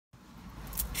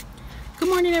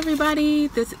morning, everybody.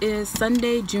 This is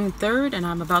Sunday, June 3rd, and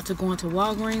I'm about to go into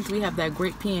Walgreens. We have that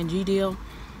great P&G deal.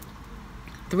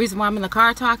 The reason why I'm in the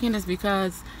car talking is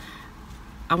because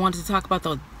I wanted to talk about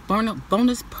the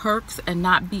bonus perks and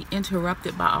not be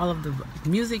interrupted by all of the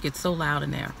music. It's so loud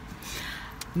in there.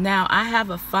 Now, I have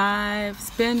a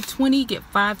spend 20, get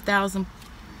 5,000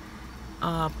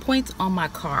 points on my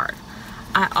card.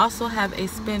 I also have a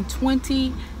spend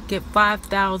 20, get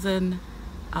 5,000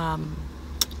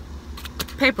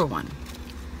 paper one.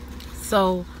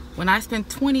 So when I spend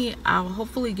 20, I'll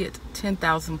hopefully get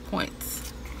 10,000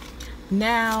 points.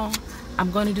 Now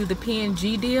I'm going to do the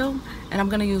P&G deal, and I'm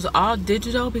going to use all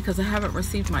digital because I haven't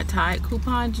received my Tide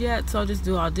coupons yet, so I'll just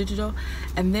do all digital.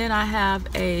 And then I have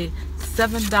a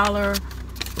 $7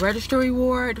 register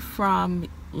reward from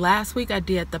last week. I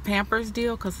did the Pampers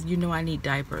deal because you know I need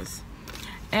diapers,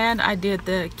 and I did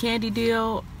the candy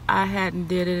deal. I hadn't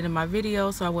did it in my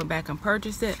video, so I went back and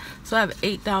purchased it. So I have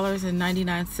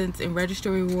 $8.99 in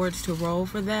register rewards to roll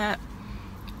for that.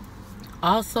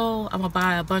 Also, I'm gonna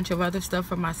buy a bunch of other stuff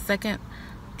for my second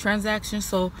transaction,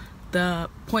 so the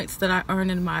points that I earned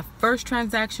in my first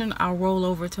transaction, I'll roll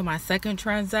over to my second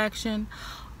transaction.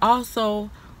 Also,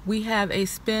 we have a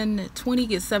spend 20,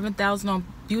 get 7,000 on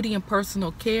beauty and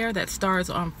personal care that starts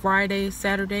on Friday,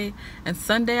 Saturday, and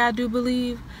Sunday, I do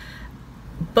believe.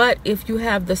 But if you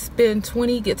have the spend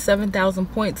 20, get 7,000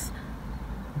 points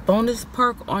bonus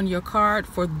perk on your card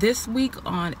for this week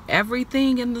on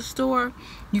everything in the store,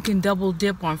 you can double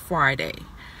dip on Friday.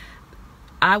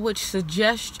 I would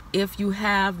suggest, if you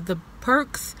have the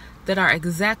perks that are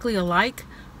exactly alike,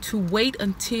 to wait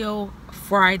until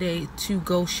Friday to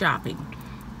go shopping.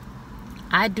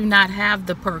 I do not have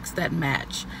the perks that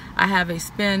match. I have a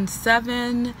spend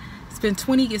 20,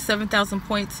 get 7,000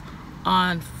 points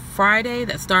on Friday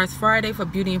that starts Friday for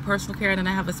beauty and personal care, and then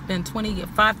I have a spend 20, get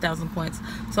 5,000 points.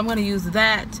 So I'm going to use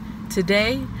that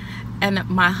today. And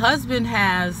my husband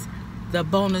has the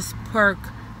bonus perk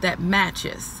that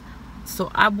matches, so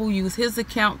I will use his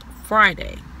account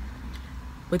Friday.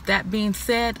 With that being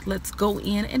said, let's go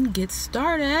in and get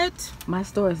started. My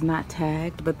store is not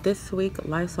tagged, but this week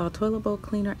Lysol toilet bowl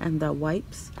cleaner and the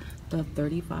wipes, the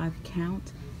 35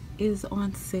 count, is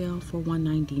on sale for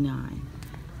 $1.99.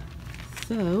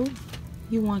 So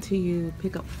you want to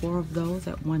pick up 4 of those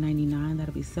at $1.99.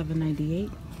 That'll be $7.98.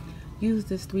 Use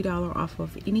this $3 off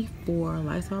of any 4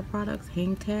 Lysol products.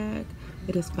 Hang tag.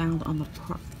 It is found on the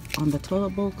toilet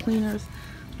bowl cleaners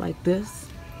like this.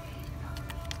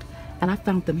 And I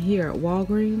found them here at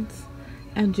Walgreens,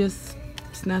 and just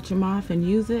snatch them off and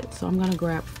use it. So I'm gonna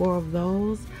grab 4 of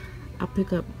those. I'll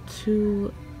pick up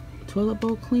 2 toilet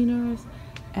bowl cleaners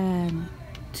and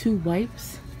 2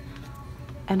 wipes,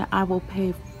 and I will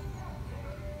pay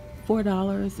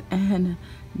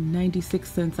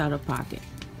 $4.96 out of pocket.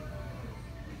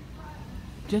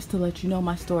 Just to let you know,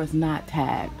 my store is not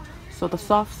tagged. So the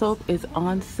soft soap is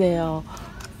on sale.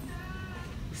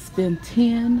 Spend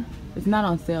 10. It's not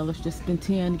on sale. It's just spend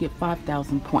 10, get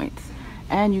 5,000 points.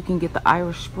 And you can get the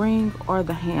Irish Spring or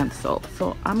the hand soap.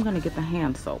 So I'm gonna get the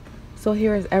hand soap. So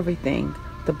here is everything.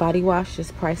 The body wash is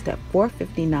priced at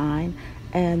 $4.59,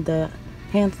 and the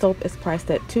hand soap is priced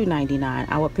at $2.99.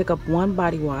 I will pick up 1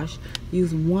 body wash,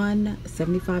 use 1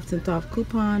 75-cent off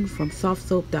coupon from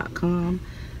softsoap.com.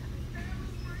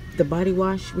 The body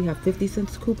wash, we have 50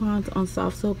 cents coupons on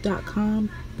softsoap.com,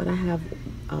 but I have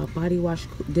a body wash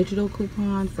digital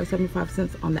coupon for 75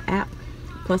 cents on the app,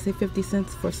 plus a 50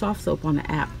 cents for soft soap on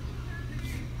the app.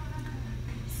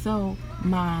 So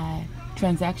my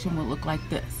transaction will look like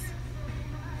this: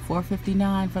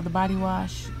 $4.59 for the body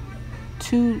wash,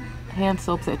 2 hand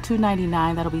soaps at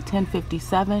 $2.99. that'll be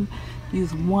 $10.57.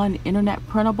 Use 1 internet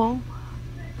printable,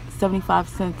 75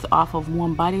 cents off of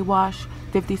 1 body wash,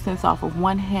 50 cents off of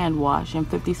 1 hand wash, and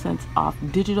 50 cents off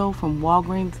digital from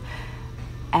Walgreens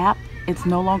app. It's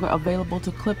no longer available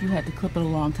to clip. You had to clip it a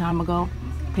long time ago.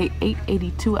 Pay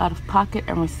 $8.82 out of pocket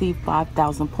and receive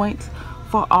 5,000 points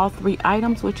for all 3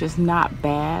 items, which is not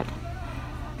bad.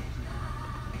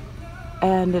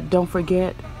 And don't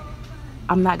forget,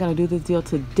 I'm not going to do this deal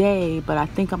today, but I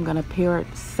think I'm going to pair it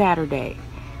Saturday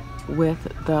with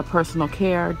the personal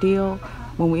care deal.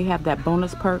 When we have that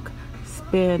bonus perk,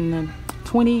 spend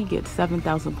 20, get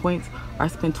 7,000 points, or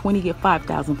spend 20, get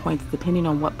 5,000 points, depending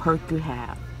on what perk you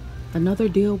have. Another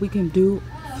deal we can do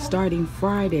starting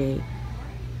Friday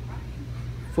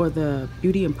for the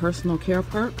beauty and personal care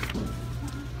perk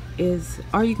is,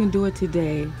 or you can do it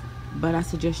today, but I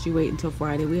suggest you wait until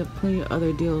Friday. We have plenty of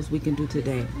other deals we can do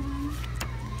today.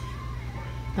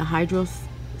 The Hydro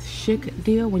Chic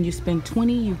deal, when you spend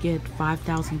 20, you get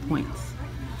 5,000 points.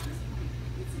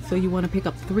 So you want to pick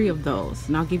up 3 of those.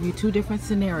 And I'll give you 2 different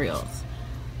scenarios.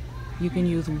 You can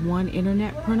use 1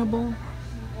 internet printable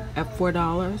at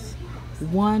 $4,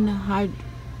 1 high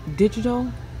digital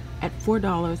at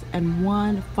 $4, and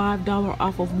 1 $5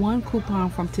 off of 1 coupon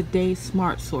from today's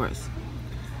Smart Source.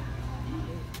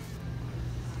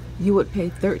 You would pay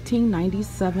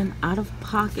 $13.97 out of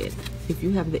pocket if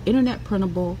you have the internet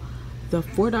printable, the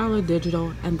 $4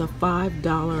 digital, and the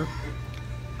 $5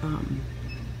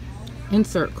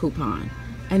 insert coupon,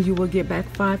 and you will get back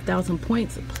 5,000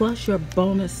 points plus your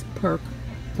bonus perk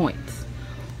points.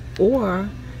 Or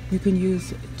you can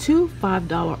use 2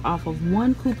 $5 off of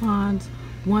 1 coupons,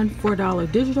 1 $4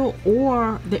 digital,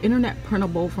 or the internet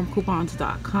printable from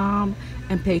coupons.com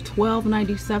and pay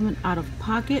 $12.97 out of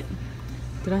pocket.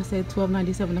 Did I say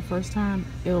 $12.97 the first time?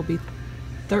 It'll be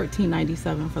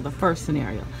 $13.97 for the first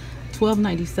scenario,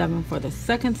 $12.97 for the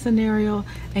second scenario,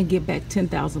 and get back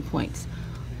 10,000 points.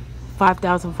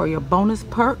 5,000 for your bonus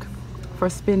perk for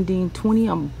spending 20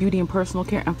 on beauty and personal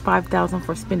care, and 5,000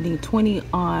 for spending 20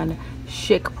 on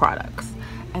chic products.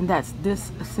 And that's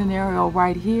this scenario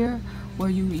right here, where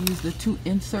you use the 2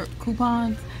 insert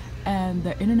coupons and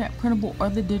the internet printable or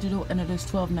the digital, and it is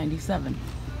 $12.97.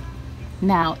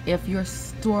 Now, if your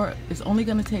store is only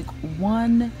going to take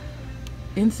 1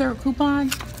 insert coupon,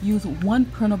 use 1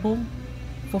 printable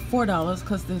for $4,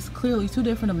 because there's clearly 2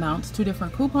 different amounts, 2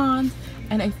 different coupons,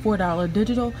 and a $4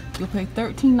 digital. You'll pay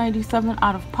 $13.97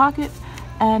 out of pocket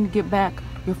and get back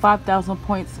your 5,000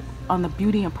 points on the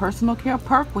beauty and personal care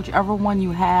perk, whichever one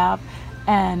you have,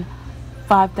 and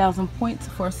 5,000 points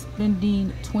for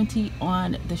spending 20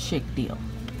 on the chic deal.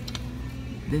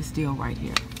 This deal right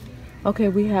here. Okay,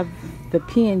 we have the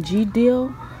P&G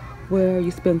deal where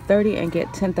you spend 30 and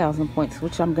get 10,000 points,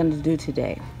 which I'm going to do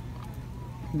today.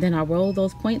 Then I roll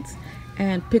those points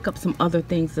and pick up some other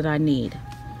things that I need.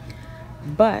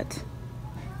 But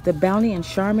the Bounty and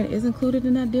Charmin is included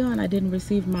in that deal, and I didn't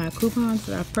receive my coupons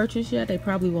that I purchased yet. They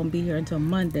probably won't be here until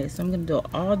Monday, so I'm going to do an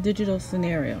all digital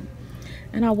scenario.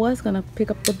 And I was going to pick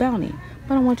up the Bounty,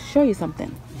 but I want to show you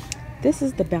something. This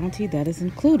is the Bounty that is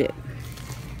included.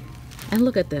 And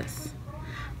look at this.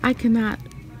 I can't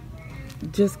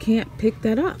pick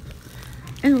that up.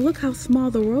 And look how small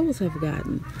the rolls have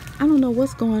gotten. I don't know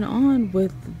what's going on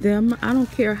with them. I don't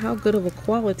care how good of a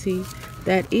quality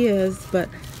that is, but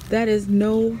that is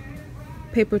no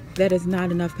paper. That is not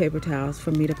enough paper towels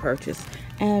for me to purchase.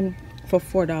 And for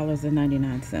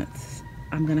 $4.99,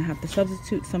 I'm gonna have to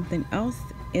substitute something else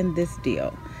in this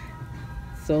deal.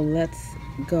 So let's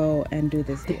go and do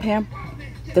this deal.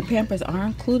 The Pampers are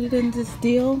included in this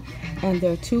deal, and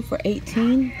they're 2 for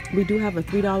 $18. We do have a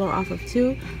 $3 off of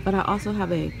 2, but I also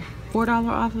have a $4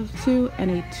 off of 2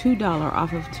 and a $2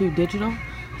 off of 2 digital.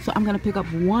 So I'm going to pick up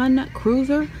 1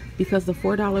 cruiser because the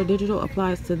 $4 digital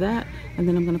applies to that, and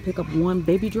then I'm going to pick up 1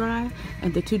 baby dry,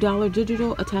 and the $2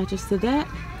 digital attaches to that.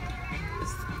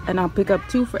 And I'll pick up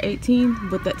 2 for $18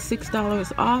 with that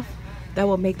 $6 off. That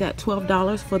will make that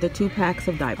 $12 for the 2 packs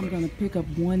of diapers. I'm going to pick up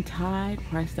 1 Tide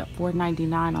priced at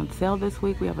 $4.99 on sale this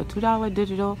week. We have a $2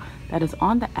 digital that is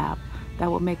on the app.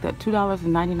 That will make that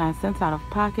 $2.99 out of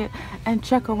pocket. And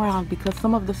check around, because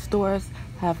some of the stores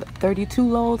have 32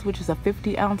 loads, which is a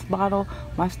 50-ounce bottle.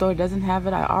 My store doesn't have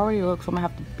it. I already looked, so I'm going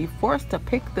to have to be forced to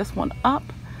pick this one up.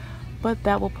 But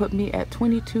that will put me at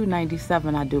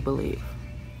 $22.97, I do believe.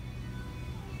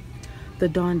 The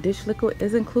Dawn dish liquid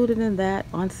is included in that,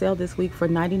 on sale this week for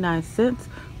 99 cents.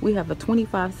 We have a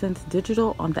 25 cents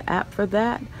digital on the app for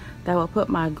that. That will put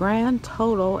my grand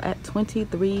total at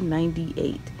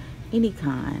 $23.98. Any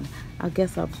kind. I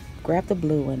guess I'll grab the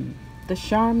blue one. The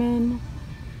Charmin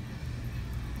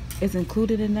is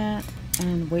included in that,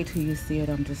 and wait till you see it.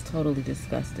 I'm just totally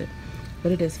disgusted.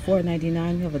 But it is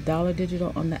 $4.99. We have a $1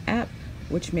 digital on the app,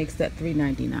 which makes that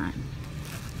 $3.99.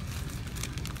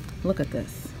 Look at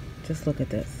this. Just look at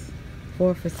this.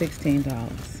 4 for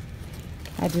 $16.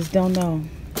 I just don't know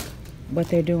what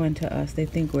they're doing to us. They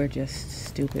think we're just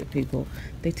stupid people.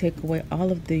 They take away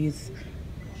all of these.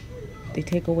 They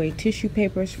take away tissue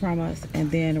papers from us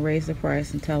and then raise the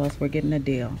price and tell us we're getting a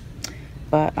deal.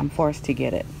 But I'm forced to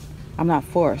get it. I'm not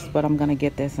forced, but I'm going to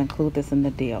get this, include this in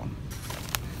the deal.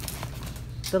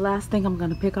 The last thing I'm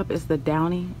going to pick up is the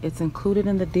Downy. It's included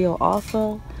in the deal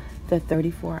also. The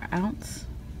 34-ounce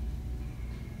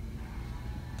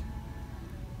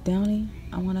Downy,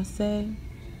 I want to say.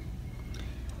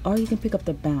 Or you can pick up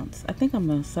the Bounce. I think I'm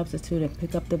going to substitute and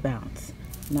pick up the Bounce,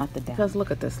 not the Downy. Because look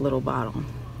at this little bottle.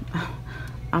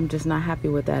 I'm just not happy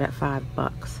with that at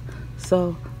 $5.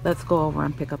 So let's go over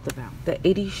and pick up the Bounce. The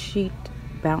 80 sheet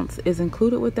Bounce is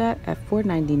included with that at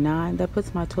 $4.99. That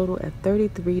puts my total at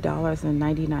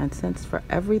 $33.99 for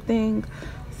everything.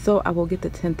 So I will get the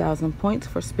 10,000 points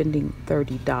for spending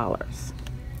 $30.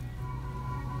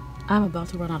 I'm about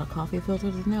to run out of coffee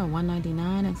filters, and they're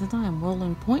 $1.99, and since I am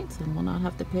rolling points and will not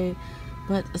have to pay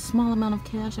but a small amount of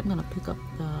cash, I'm gonna pick up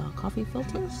the coffee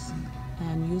filters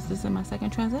and use this in my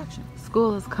second transaction.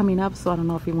 School is coming up, so I don't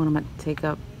know if you want to take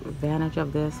up advantage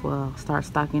of this. Well, start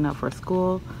stocking up for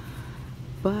school.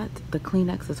 But the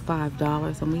Kleenex is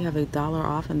 $5, and we have $1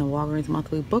 off in the Walgreens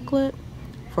monthly booklet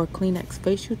for Kleenex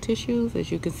facial tissues,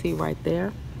 as you can see right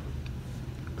there.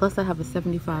 Plus I have a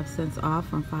 75 cents off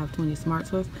from 520 Smart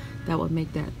Source. That would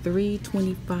make that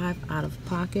 $3.25 out of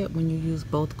pocket when you use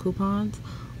both coupons.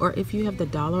 Or if you have the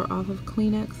 $1 off of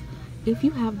Kleenex, if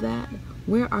you have that,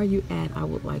 where are you at? I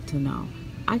would like to know.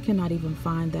 I cannot even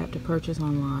find that to purchase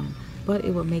online, but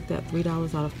it would make that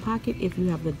 $3 out of pocket if you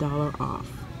have the $1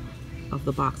 off of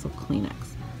the box of Kleenex,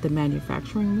 the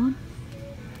manufacturing one.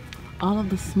 All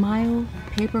of the Smile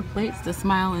paper plates, the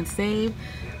Smile and Save,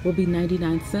 will be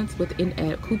 99 cents with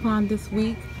in-ad coupon this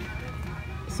week.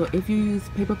 So if you use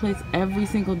paper plates every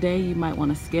single day, you might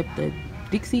want to skip the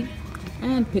Dixie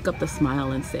and pick up the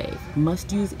Smile and Save.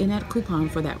 Must use in-ad coupon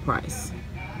for that price.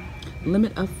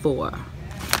 Limit of 4.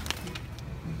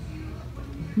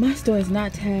 My store is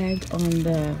not tagged on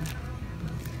the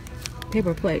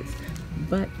paper plates,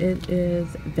 but it is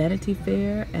Vanity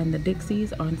Fair and the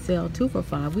Dixies on sale 2 for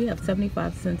 $5. We have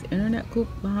 75 cents internet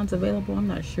coupons available. I'm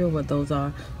not sure what those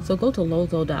are, so go to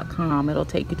lozo.com. It'll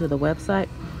take you to the website,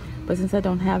 but since I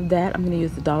don't have that, I'm going to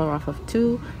use the $1 off of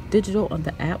 2 digital on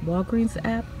the app, Walgreens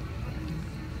app.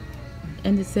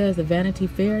 And it says the Vanity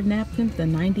Fair napkins, the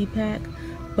 90 pack,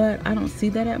 but I don't see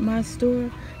that at my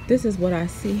store. This is what I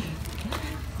see: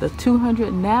 the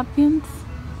 200 napkins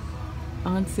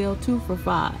on sale 2 for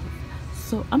 $5.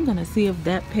 So I'm gonna see if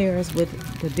that pairs with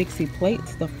the Dixie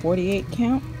plates, the 48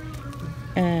 count.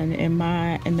 And in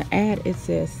the ad it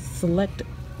says select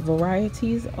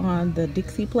varieties on the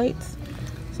Dixie plates.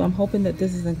 So I'm hoping that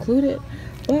this is included,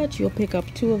 but you'll pick up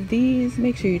 2 of these.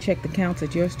 Make sure you check the counts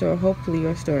at your store. Hopefully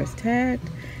your store is tagged,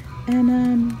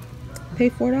 and pay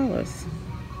 $4.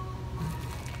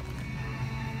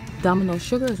 Domino's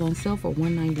sugar is on sale for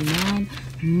 $1.99.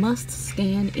 Must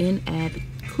scan in-ad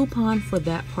coupon for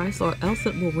that price, or else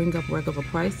it will ring up regular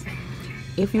price.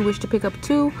 If you wish to pick up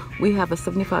 2, we have a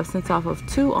 75 cents off of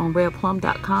 2 on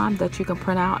redplum.com that you can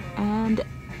print out and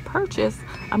purchase.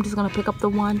 I'm just going to pick up the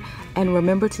 1, and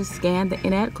remember to scan the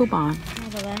in-ad coupon. Now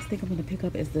the last thing I'm going to pick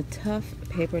up is the Tough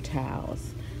paper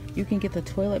towels. You can get the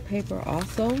toilet paper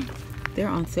also. They're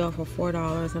on sale for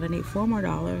 $4, and I need $4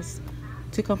 more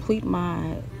to complete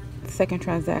my second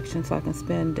transaction so I can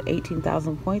spend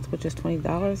 18,000 points, which is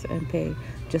 $20, and pay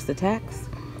just the tax.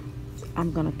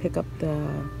 I'm gonna pick up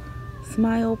the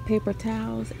Smile paper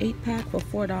towels 8-pack for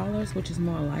 $4, which is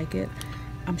more like it.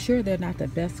 I'm sure they're not the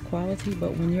best quality,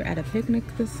 but when you're at a picnic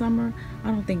this summer, I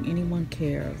don't think anyone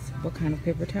cares what kind of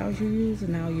paper towels you use,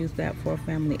 and I'll use that for a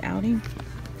family outing.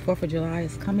 4th of July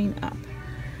is coming up,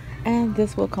 and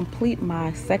this will complete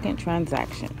my second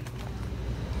transaction.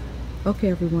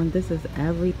 Okay everyone, this is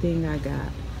everything I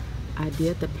got. I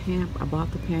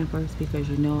bought the Pampers because,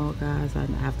 you know, guys, I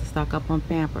have to stock up on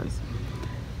Pampers.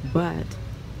 But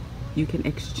you can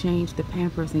exchange the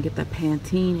Pampers and get the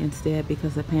Pantene instead,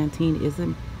 because the Pantene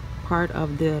isn't part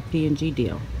of the P&G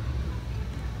deal.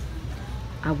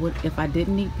 If I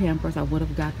didn't need Pampers, I would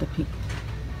have got the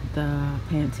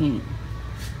Pantene.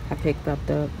 I picked up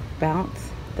the Bounce,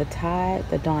 the Tide,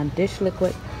 the Dawn dish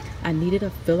liquid. I needed a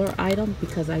filler item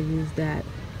because I used that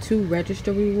 2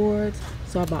 register rewards,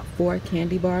 so I bought 4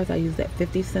 candy bars. I used that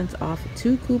 50 cents off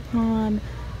 2 coupon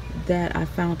that I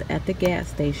found at the gas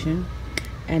station,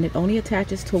 and it only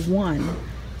attaches to 1,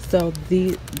 so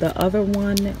the other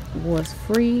one was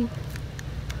free,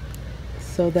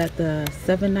 so that the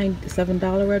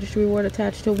 $7 register reward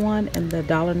attached to 1 and the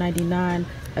 $1.99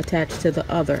 attached to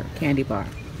the other candy bar.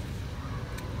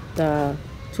 The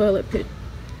toilet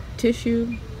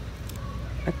tissue,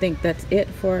 I think that's it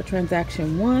for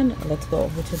transaction 1. Let's go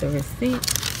over to the receipt.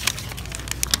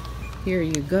 Here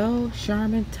you go.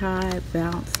 Charmin, Tide,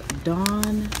 Bounce,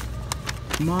 Dawn,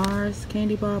 Mars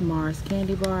candy bar,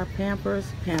 Pampers.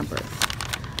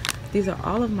 These are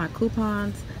all of my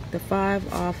coupons. The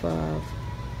 5 off of,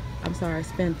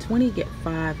 spend 20, get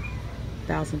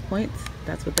 5,000 points.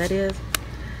 That's what that is.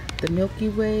 The Milky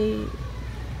Way,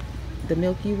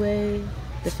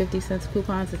 the 50 cents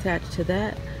coupons attached to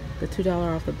that. The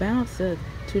 $2 off the Bounce, the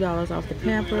 $2 off the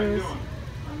Pampers,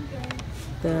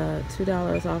 the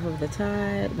 $2 off of the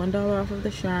Tide, $1 off of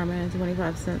the Charmin,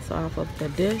 25 cents off of the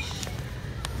dish,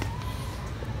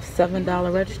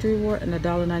 $7 registry reward, and the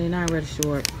 $1.99 registry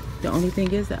reward. The only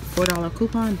thing is that $4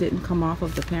 coupon didn't come off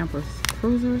of the Pampers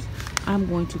cruisers. I'm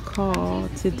going to call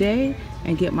today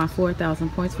and get my 4,000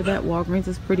 points for that. Walgreens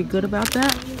is pretty good about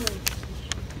that.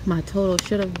 My total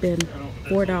should have been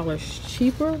 $4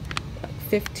 cheaper,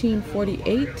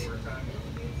 $15.48,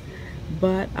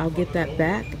 but I'll get that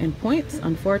back in points.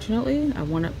 Unfortunately, I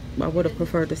would have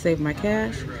preferred to save my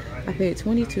cash. I paid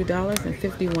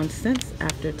 $22.51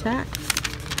 after tax.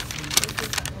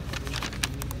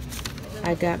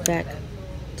 I got back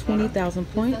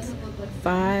 20,000 points,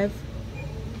 5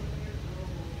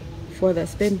 for the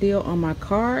spin deal on my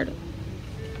card,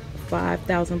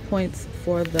 5,000 points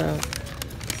for the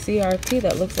CRT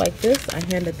that looks like this. I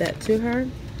handed that to her,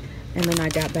 and then I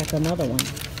got back another one,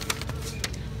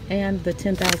 and the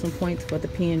 10,000 points for the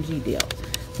P&G deal,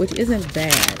 which isn't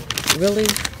bad. Really,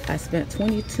 I spent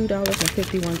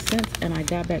 $22.51 and I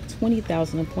got back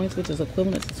 20,000 points, which is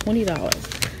equivalent to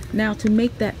 $20. Now, to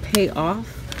make that pay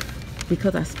off,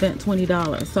 because I spent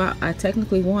 $20, so I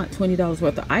technically want $20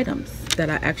 worth of items that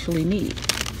I actually need.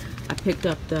 I picked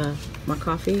up my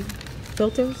coffee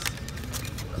filters,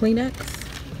 Kleenex,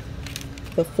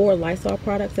 the 4 Lysol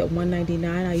products at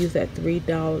 $1.99. I use that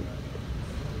 $3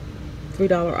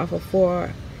 off of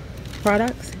 4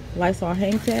 products. Lysol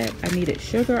hang tag. I needed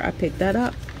sugar. I picked that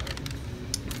up.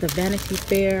 The Vanity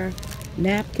Fair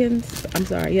napkins. I'm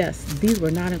sorry, yes, these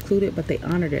were not included, but they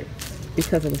honored it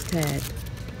because it was tagged.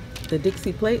 The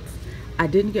Dixie plates. I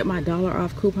didn't get my $1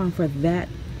 off coupon for that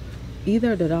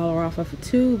either, the $1 off of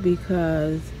 2,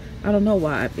 because I don't know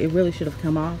why. It really should have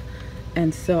come off.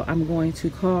 And so I'm going to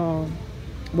call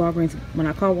Walgreens. When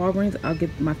I call Walgreens, I'll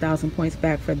get my 1,000 points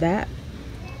back for that.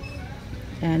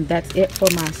 And that's it for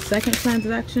my second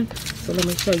transaction. So let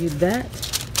me show you that.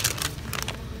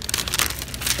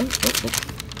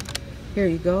 Here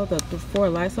you go, the 4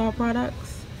 Lysol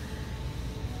products.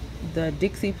 The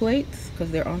Dixie plates, because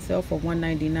they're on sale for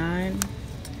 $1.99.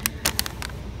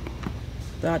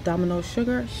 The Domino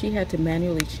sugar, she had to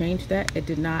manually change that. It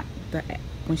did not,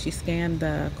 when she scanned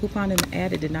the coupon in the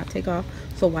ad, it did not take off.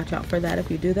 So watch out for that if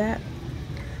you do that.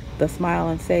 The Smile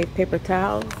and Save paper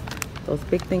towels. Those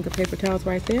big things of paper towels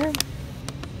right there.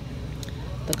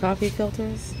 The coffee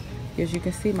filters. As you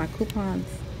can see, my coupons,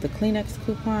 the Kleenex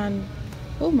coupon.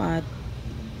 Oh my,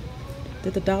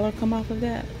 did the $1 come off of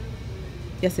that?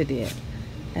 Yes, it did.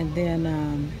 And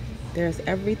then there's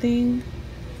everything.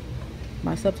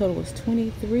 My subtotal was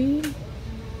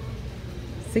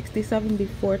 $23.67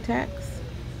 before tax,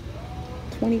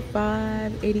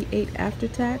 $25.88 after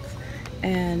tax.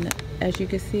 And as you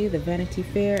can see, the Vanity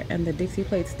Fair and the Dixie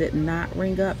plates did not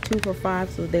ring up 2 for $5,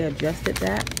 so they adjusted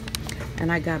that.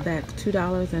 And I got back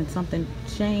 $2 and something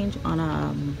change on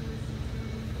a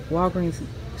Walgreens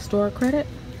store credit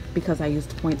because I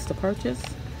used points to purchase.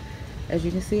 As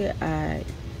you can see, I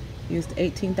used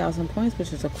 18,000 points,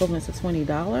 which is equivalent to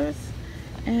 $20.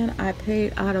 And I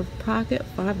paid out of pocket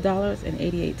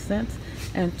 $5.88,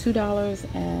 and $2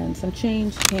 and some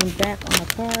change came back on the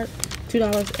card.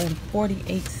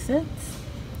 $2.48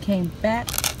 came back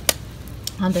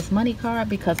on this money card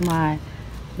because my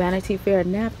Vanity Fair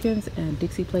napkins and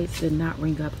Dixie plates did not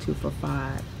ring up 2 for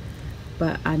 $5.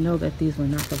 But I know that these were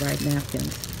not the right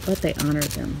napkins, but they honored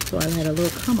them. So I had a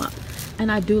little come up.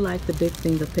 And I do like the big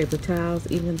things of paper towels,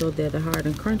 even though they're the hard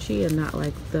and crunchy and not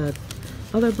like the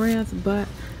other brands, but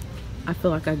I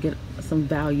feel like I get some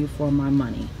value for my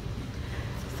money.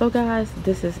 So guys,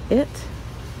 this is it.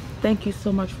 Thank you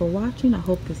so much for watching. I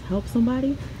hope this helps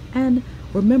somebody. And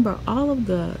remember, all of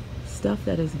the stuff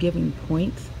that is giving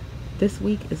points this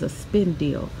week is a spin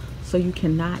deal, so you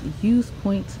cannot use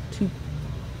points to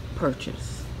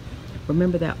purchase.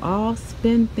 Remember that all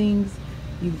spin things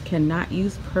you cannot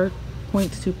use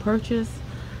points to purchase.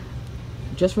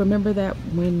 Just remember that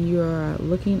when you're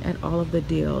looking at all of the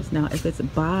deals. Now, if it's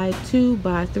buy 2,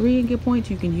 buy 3 and get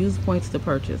points, you can use points to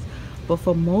purchase. But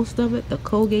for most of it, the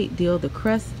Colgate deal, the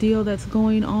Crest deal that's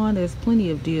going on, there's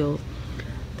plenty of deals.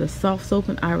 The Soft Soap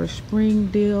and Irish Spring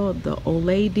deal, the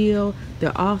Olay deal,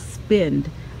 they're all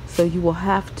spend. So you will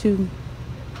have to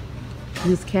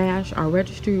use cash or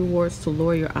registry rewards to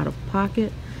lower your out of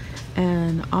pocket.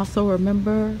 And also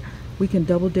remember, we can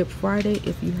double dip Friday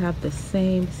if you have the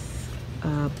same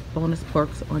bonus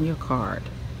perks on your card.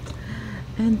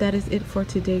 And that is it for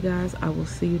today, guys. I will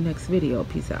see you next video.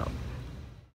 Peace out.